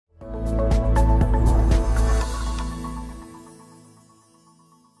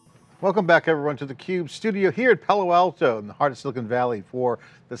Welcome back everyone to theCUBE studio here at Palo Alto in the heart of Silicon Valley for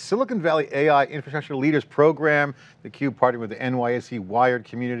the Silicon Valley AI Infrastructure Leaders Program. theCUBE partnering with the NYSE Wired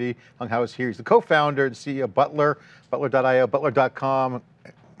community. Honghao is here, he's the co-founder and CEO of Butler, Butler.io, Butler.com,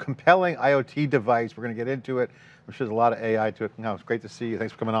 compelling IoT device. We're going to get into it. I'm sure there's a lot of AI to it. Honghao, it's great to see you.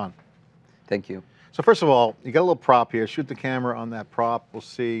 Thanks for coming on. Thank you. So first of all, you got a little prop here. Shoot the camera on that prop. We'll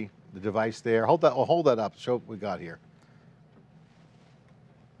see the device there. Hold that up, show what we got here.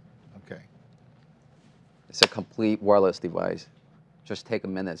 Okay. It's a complete wireless device. Just take a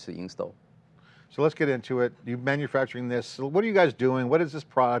minute to install. So let's get into it. You're manufacturing this. So what are you guys doing? What is this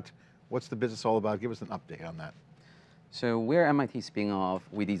product? What's the business all about? Give us an update on that. So we're MIT spin-off.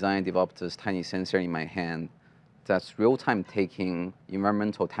 We designed and developed this tiny sensor in my hand that's real-time taking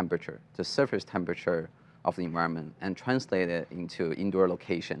environmental temperature, the surface temperature of the environment, and translate it into indoor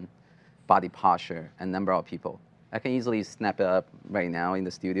location, body posture, and number of people. I can easily snap it up right now in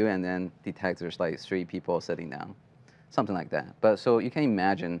the studio and then detect there's like 3 people sitting down, something like that. But so you can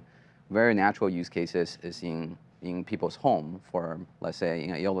imagine very natural use cases is in people's home for, let's say, in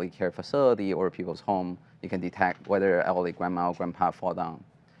an elderly care facility or people's home, you can detect whether elderly grandma or grandpa fall down.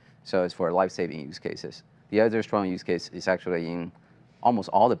 So it's for life-saving use cases. The other strong use case is actually in almost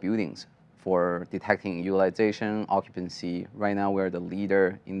all the buildings for detecting utilization, occupancy. Right now, we're the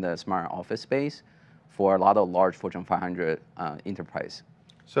leader in the smart office space for a lot of large Fortune 500 enterprise.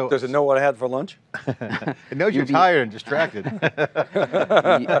 So does it know what I had for lunch? It knows you're tired and distracted.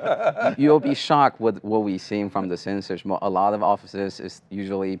 You'll be shocked with what we're seeing from the sensors. A lot of offices is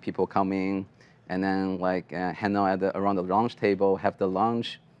usually people coming and then like hang out around the lunch table, have the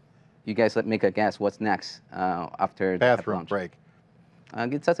lunch. You guys make a guess. What's next after bathroom lunch? break?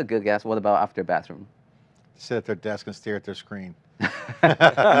 That's a good guess. What about after bathroom? Sit at their desk and stare at their screen.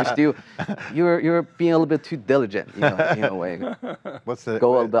 You're being a little bit too diligent, in a way. What's the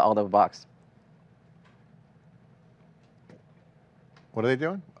go a little bit out of the box? What are they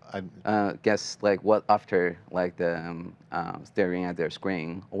doing? Guess like what after like the staring at their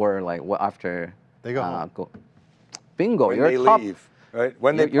screen, or like what after they go home. Bingo! When you're they top. Leave. Right?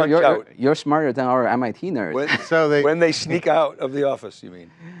 When they punch out. You're smarter than our MIT nerds. When they sneak out of the office, you mean?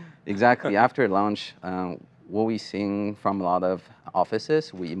 Exactly. After lunch, what we've seen from a lot of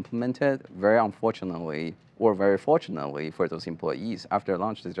offices, we implemented. Very unfortunately, or very fortunately for those employees, after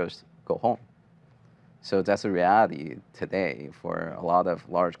lunch, they just go home. So that's a reality today for a lot of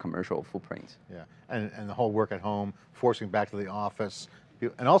large commercial footprints. Yeah, and the whole work at home, forcing back to the office.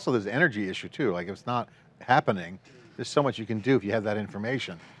 And also there's an energy issue too. Like if it's not happening, there's so much you can do if you have that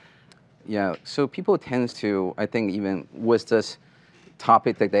information. Yeah, so people tend to, I think even with this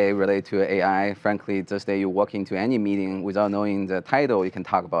topic that they relate to AI, frankly, just that you walk into any meeting without knowing the title, you can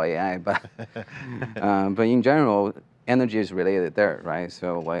talk about AI, but but in general, energy is related there, right?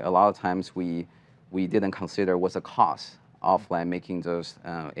 So like a lot of times we didn't consider what's the cost of like making those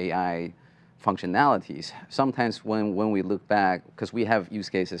AI functionalities. Sometimes when we look back, because we have use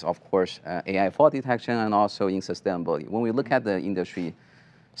cases, of course, AI fault detection and also in sustainability. When we look at the industry,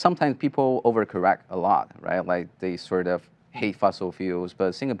 sometimes people overcorrect a lot, right? Like they sort of hate fossil fuels,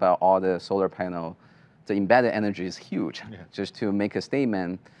 but think about all the solar panel, the embedded energy is huge. Yeah. Just to make a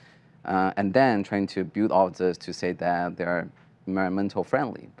statement, and then trying to build all of this to say that they're environmental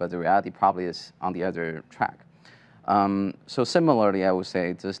friendly, but the reality probably is on the other track. So similarly, I would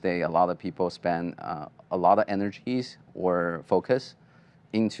say this day, a lot of people spend a lot of energies or focus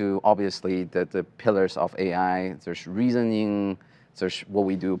into obviously the pillars of AI. There's reasoning, there's what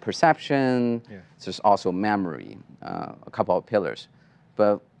we do, perception, yeah. There's also memory, a couple of pillars.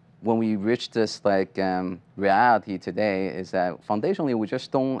 But when we reach this like reality today is that foundationally we just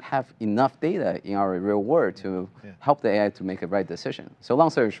don't have enough data in our real world to help the AI to make a right decision. So long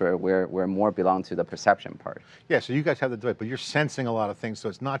story short, we're more belong to the perception part. Yeah, so you guys have the device, but you're sensing a lot of things, so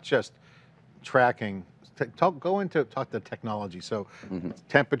it's not just tracking. Talk the technology. So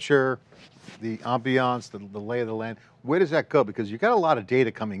temperature, the ambiance, the lay of the land. Where does that go? Because you got a lot of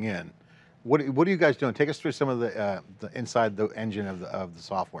data coming in. What are you guys doing? Take us through some of the inside the engine of the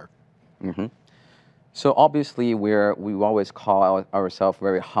software. So obviously we always call ourselves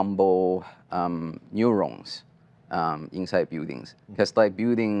very humble neurons inside buildings, because like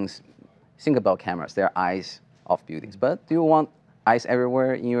buildings, think about cameras. They're eyes of buildings. But do you want eyes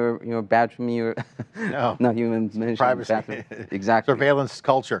everywhere in your bedroom? No, not even mentioned privacy. Bathroom. Exactly. Surveillance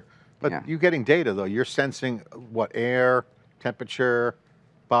culture. But you're getting data though. You're sensing what air, temperature,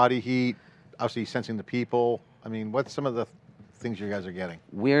 body heat. Obviously sensing the people. I mean, what's some of the things you guys are getting?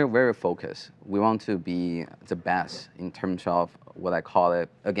 We're very focused. We want to be the best in terms of what I call it,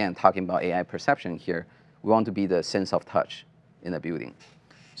 again, talking about AI perception here. We want to be the sense of touch in the building.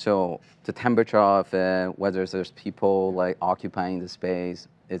 So the temperature of it, whether there's people like occupying the space,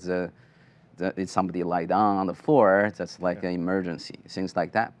 is somebody lie down on the floor, that's like an emergency, things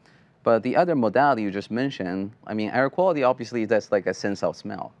like that. But the other modality you just mentioned, I mean, air quality, obviously, that's like a sense of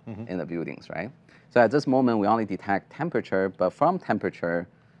smell in the buildings, right? So at this moment, we only detect temperature, but from temperature,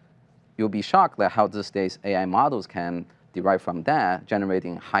 you'll be shocked at how these days AI models can derive from that,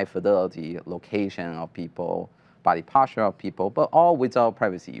 generating high fidelity location of people, body posture of people, but all without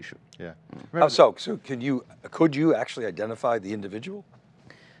privacy issue. Yeah. How so? So could you actually identify the individual?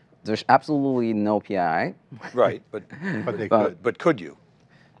 There's absolutely no PII. Right, but they could. But could you?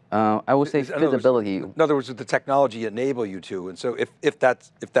 I would say feasibility. In other words, would the technology enable you to? And so if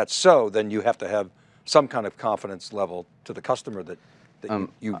that's so, then you have to have some kind of confidence level to the customer that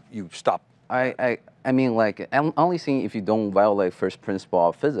you stop. I mean, like, I'm only saying if you don't violate first principle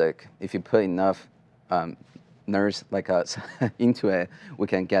of physics, if you put enough nerds like us into it, we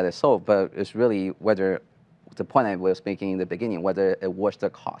can get it solved. But it's really whether, the point I was making in the beginning, whether it was the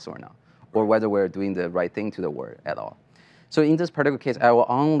cost or not, or whether we're doing the right thing to the world at all. So in this particular case, I will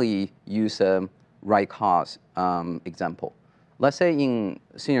only use a right cost example. Let's say in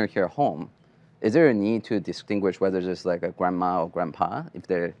senior care home, is there a need to distinguish whether it's like a grandma or grandpa if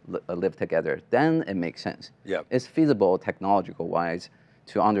they live together? Then it makes sense. Yeah. It's feasible technological-wise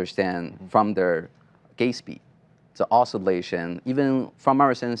to understand from their gate speed, the oscillation, even from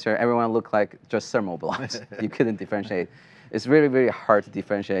our sensor, everyone looked like just thermal blocks. You couldn't differentiate. It's really, very hard to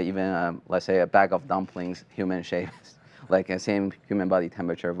differentiate even, let's say, a bag of dumplings, human shapes, like the same human body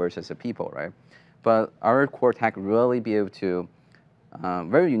temperature versus a people, right? But our core tech really be able to,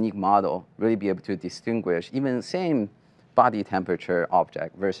 very unique model, really be able to distinguish even same body temperature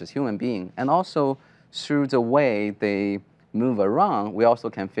object versus human being. And also through the way they move around, we also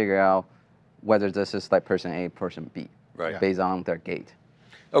can figure out whether this is like person A, person B, Right. based on their gait.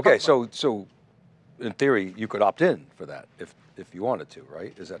 Okay, so in theory, you could opt in for that if you wanted to,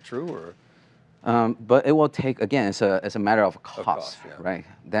 right? Is that true, or? But it will take, again, it's a matter of cost, yeah. right?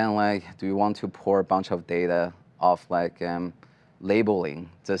 Then like, do you want to pour a bunch of data of like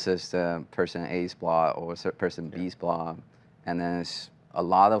labeling, this is the person A's block or person B's block, and then it's a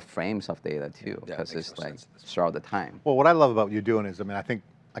lot of frames of data too, because it's like throughout the time. Well, what I love about what you're doing is, I mean, I think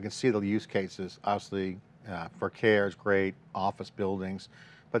I can see the use cases, obviously, for care is great, office buildings,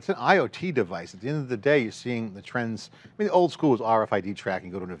 but it's an IoT device. At the end of the day, you're seeing the trends. I mean, the old school was RFID tracking,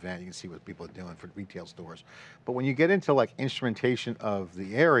 go to an event, you can see what people are doing for retail stores. But when you get into like instrumentation of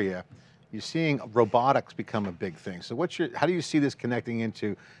the area, you're seeing robotics become a big thing. So how do you see this connecting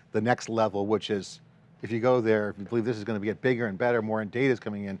into the next level, which is, if you go there, if you believe this is going to get bigger and better, more data is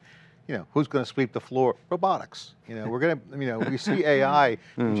coming in, you know, who's going to sweep the floor? Robotics. You know, we're going to, you know, we see AI.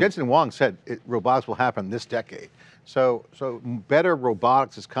 Jensen Huang said robotics will happen this decade. So better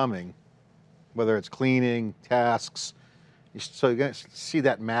robotics is coming, whether it's cleaning, tasks. So you're going to see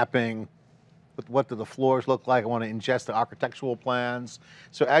that mapping. What do the floors look like? I want to ingest the architectural plans.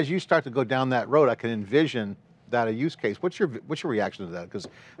 So as you start to go down that road, I can envision that a use case. What's your reaction to that? Because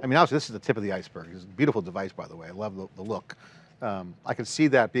I mean, obviously this is the tip of the iceberg. It's a beautiful device, by the way. I love the look. I can see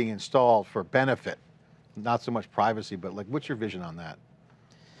that being installed for benefit, not so much privacy, but like, what's your vision on that?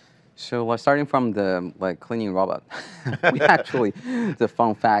 So starting from the like cleaning robot, we actually, the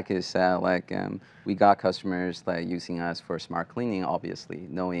fun fact is that like we got customers like using us for smart cleaning, obviously,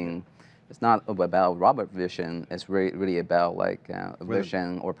 knowing it's not about robot vision, it's really about like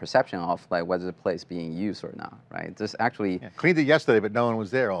vision or perception of like whether the place being used or not, right? This actually— cleaned it yesterday, but no one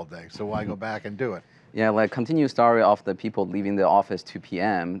was there all day, so why go back and do it? Yeah, like continuous story of the people leaving the office 2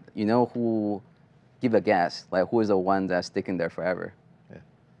 p.m. You know who, give a guess, like who is the one that's sticking there forever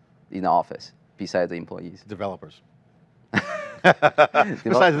in the office, besides the employees? Developers.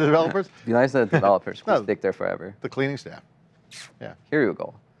 Besides the developers? Besides the developers who stick there forever. The cleaning staff. Yeah. Here you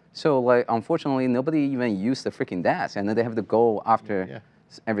go. So like, unfortunately, nobody even used the freaking desk, and then they have to go after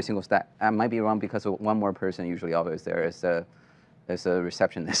every single step. I might be wrong because one more person usually always there is a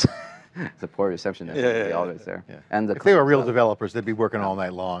receptionist. The poor receptionist always there. Yeah. And if they were real developers, they'd be working all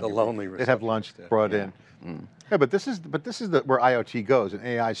night long. The lonely receptionist. They'd have lunch brought in. Yeah, but this is where IoT goes, and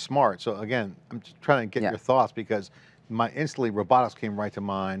AI is smart. So again, I'm just trying to get your thoughts, because instantly robotics came right to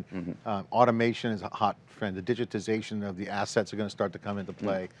mind. Automation is a hot trend. The digitization of the assets are going to start to come into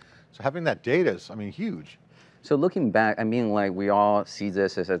play. So having that data is, I mean, huge. So looking back, I mean, like we all see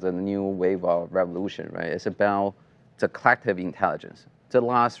this as a new wave of revolution, right? It's about the collective intelligence. The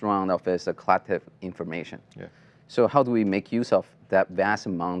last round of it is the collective information. Yeah. So how do we make use of that vast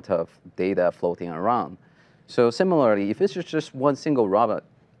amount of data floating around? So similarly, if it's just one single robot,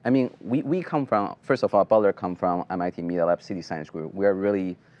 I mean, we come from, first of all, Butler come from MIT Media Lab City Science Group. We're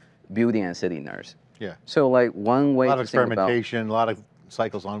really building and city nerds. Yeah. So like one way A lot to of think about, experimentation, a lot of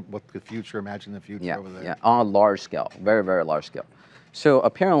cycles on what the future, imagine the future yeah, over there. yeah, on a large scale, very, very large scale. So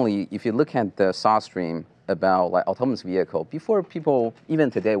apparently, if you look at the source stream about like autonomous vehicle, before people, even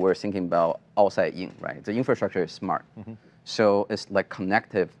today, we're thinking about outside in, right? The infrastructure is smart. So it's like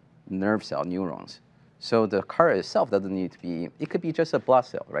connective nerve cell neurons. So the car itself doesn't need to be, it could be just a blood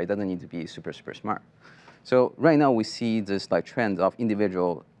cell, right? It doesn't need to be super, super smart. So right now we see this like trend of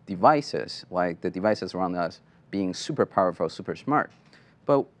individual devices, like the devices around us being super powerful, super smart.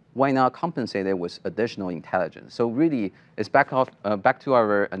 But why not compensate it with additional intelligence? So really, it's back to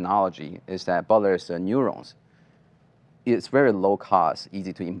our analogy, is that Butler's neurons. It's very low cost,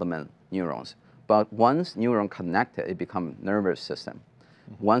 easy to implement neurons. But once neuron connected, it becomes nervous system.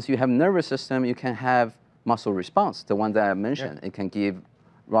 Once you have nervous system, you can have muscle response, the one that I mentioned. Yeah. It can give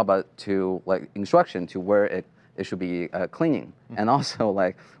robot to like instruction to where it should be cleaning. And also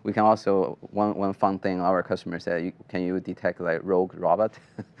like, we can also, one fun thing our customers said, can you detect like rogue robot?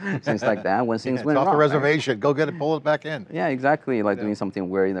 Things like that, when things went wrong. It's off the reservation, right? Go get it, pull it back in. Yeah, exactly, like doing something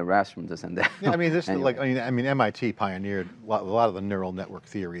weird in the restroom, this and that. Yeah, I mean, this anyway. is like, I mean, MIT pioneered a lot of the neural network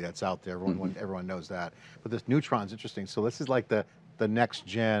theory that's out there, everyone knows that. But this neutron's interesting, so this is like the next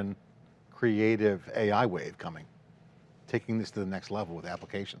gen creative AI wave coming, taking this to the next level with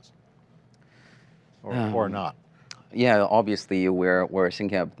applications, or not. Yeah, obviously we're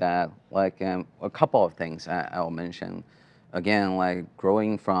thinking of that. Like a couple of things I'll mention. Again, like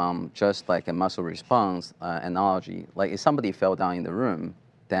growing from just like a muscle response analogy, like if somebody fell down in the room,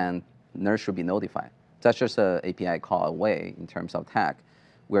 then nurse should be notified. That's just an API call away in terms of tech.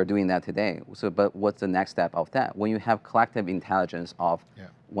 We're doing that today. So, but what's the next step of that? When you have collective intelligence of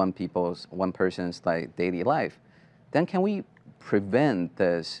one person's like daily life, then can we prevent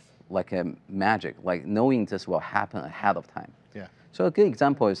this like a magic, like knowing this will happen ahead of time? Yeah. So a good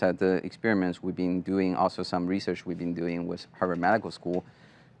example is that the experiments we've been doing, also some research we've been doing with Harvard Medical School.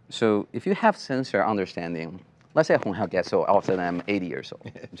 So if you have sensor understanding, let's say Honghao gets so old and I'm 80 years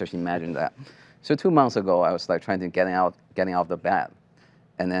old. Just imagine that. So 2 months ago, I was like trying to getting out of the bed.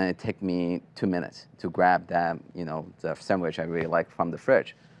 And then it took me 2 minutes to grab that, the sandwich I really like from the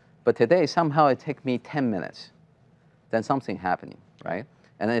fridge. But today, somehow it took me 10 minutes. Then something happening, right?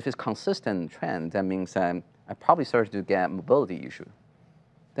 And then if it's consistent trend, that means I probably started to get mobility issue.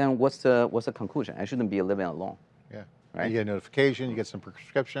 Then what's the conclusion? I shouldn't be living alone. Yeah. Right? You get a notification, you get some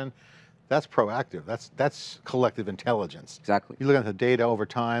prescription. That's proactive. That's collective intelligence. Exactly. You look at the data over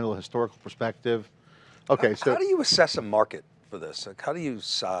time, a little historical perspective. Okay, so how do you assess a market for this? Like, how do you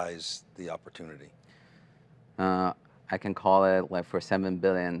size the opportunity? I can call it like for 7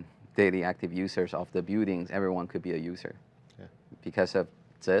 billion daily active users of the buildings, everyone could be a user. Yeah. Because of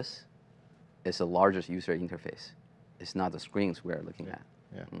this, it's the largest user interface. It's not the screens we're looking at.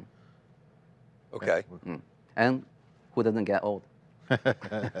 Yeah. Okay. And who doesn't get old?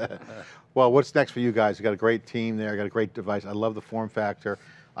 Well, what's next for you guys? You got a great team there, got a great device. I love the form factor.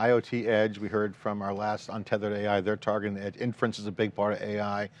 IoT Edge, we heard from our last Untethered AI, they're targeting the edge. Inference is a big part of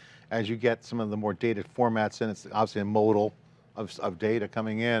AI. As you get some of the more data formats in, it's obviously a modal of data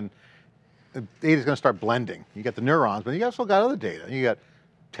coming in. The data's going to start blending. You got the neurons, but you also got other data. You got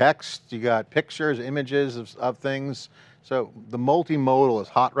text, you got pictures, images of things. So the multimodal is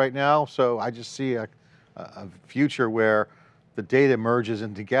hot right now. So I just see a future where the data merges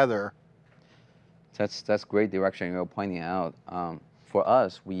in together. That's great direction you're pointing out. For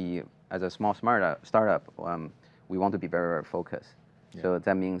us, we, as a small startup, we want to be very, very focused. Yeah. So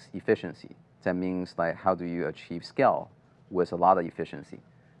that means efficiency. That means like how do you achieve scale with a lot of efficiency?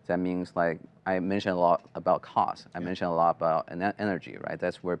 That means like I mentioned a lot about cost. I mentioned a lot about energy, right?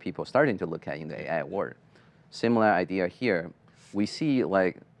 That's where people are starting to look at in the AI world. Similar idea here. We see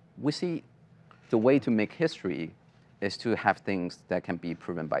the way to make history is to have things that can be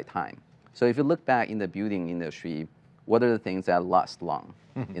proven by time. So if you look back in the building industry, what are the things that last long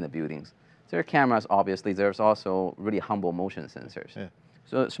in the buildings? There are cameras, obviously. There's also really humble motion sensors. Yeah.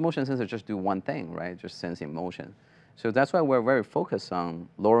 So motion sensors just do one thing, right? Just sensing motion. So that's why we're very focused on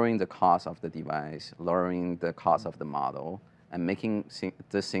lowering the cost of the device, lowering the cost of the model, and making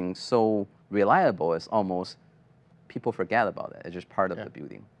this thing so reliable it's almost people forget about it. It's just part of the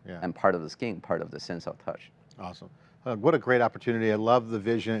building and part of the skin, part of the sense of touch. Awesome. What a great opportunity. I love the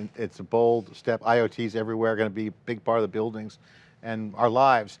vision. It's a bold step. IoT's everywhere, going to be a big part of the buildings and our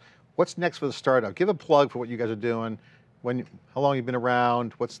lives. What's next for the startup? Give a plug for what you guys are doing. How long you've been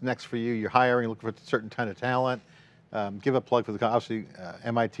around? What's next for you? You're hiring, looking for a certain kind of talent. Give a plug for the, obviously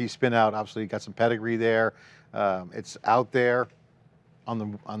MIT spin out, obviously you got some pedigree there. It's out there on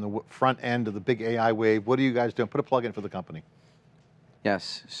the front end of the big AI wave. What are you guys doing? Put a plug in for the company.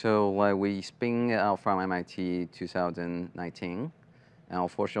 Yes, so like we spin it out from MIT 2019, and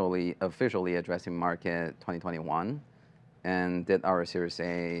unfortunately officially addressing market 2021, and did our Series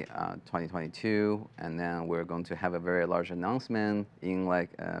A 2022, and then we're going to have a very large announcement in like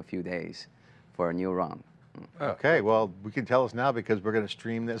a few days for a new round. Okay, well, we can tell us now because we're going to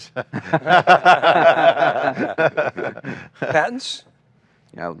stream this. Patents?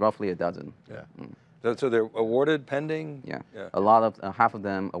 Yeah, roughly a dozen. Yeah. So they're awarded, pending? Yeah, a lot of, half of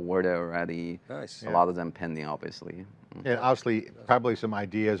them awarded already. Nice. A lot of them pending, obviously. And obviously, probably some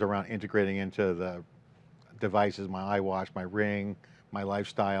ideas around integrating into the devices, my iWatch, my Ring, my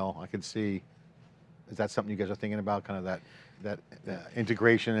lifestyle. I could see, is that something you guys are thinking about, kind of that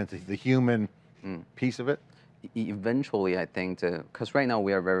integration into the human piece of it? Eventually, I think, because right now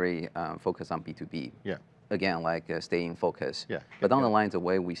we are very focused on B2B. Yeah. Again, like staying focused. Yeah. But down the line, the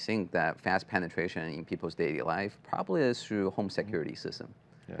way we think that fast penetration in people's daily life probably is through home security system.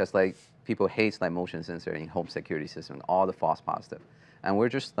 Because like people hate like motion sensor in home security system, all the false positive. And we're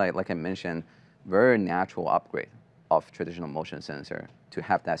just like I mentioned, very natural upgrade of traditional motion sensor to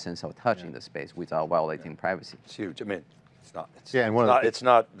have that sense of touch in the space without violating privacy. It's huge. I mean, it's not. It's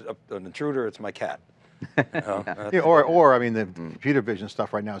not an intruder. It's my cat. Or I mean, the computer vision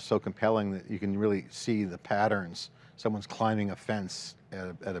stuff right now is so compelling that you can really see the patterns. Someone's climbing a fence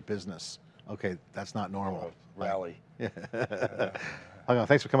at a business. Okay, that's not normal. Rally. Yeah. Honghao,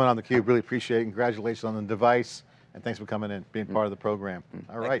 thanks for coming on theCUBE. Really appreciate it. Congratulations on the device, and thanks for coming in, being part of the program.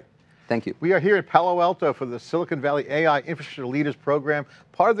 All right. Thank you. We are here in Palo Alto for the Silicon Valley AI Infrastructure Leaders Program,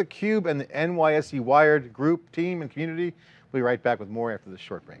 part of theCUBE and the NYSE Wired group, team, and community. We'll be right back with more after this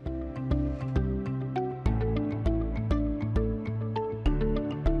short break.